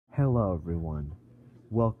Hello everyone,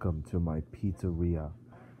 welcome to my pizzeria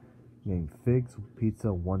named Figg's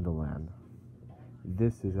Pizza Wonderland.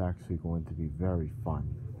 This is actually going to be very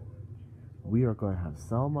fun. We are going to have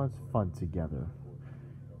so much fun together.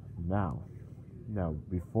 Now,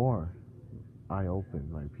 before I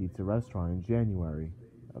open my pizza restaurant in January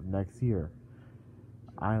of next year,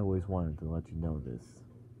 I always wanted to let you know this.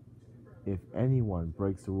 If anyone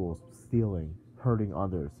breaks the rules, stealing, hurting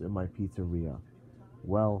others in my pizzeria,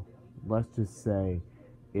 well, let's just say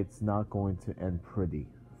it's not going to end pretty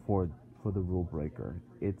for the rule breaker.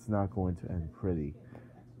 It's not going to end pretty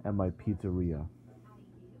at my pizzeria.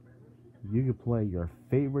 You can play your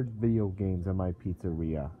favorite video games at my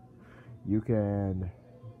pizzeria. You can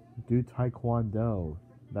do taekwondo.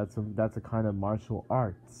 That's a kind of martial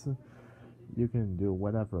arts. You can do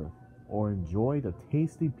whatever or enjoy the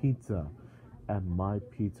tasty pizza at my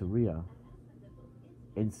pizzeria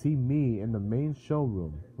and see me in the main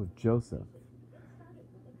showroom with Joseph.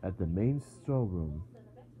 At the main showroom,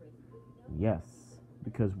 yes,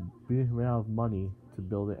 because we didn't have money to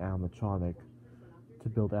build an animatronic,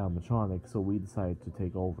 so we decided to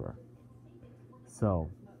take over.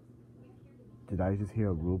 So, did I just hear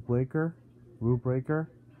a rule breaker? Rule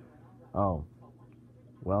breaker? Oh,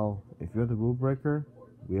 well, if you're the rule breaker,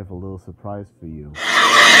 we have a little surprise for you.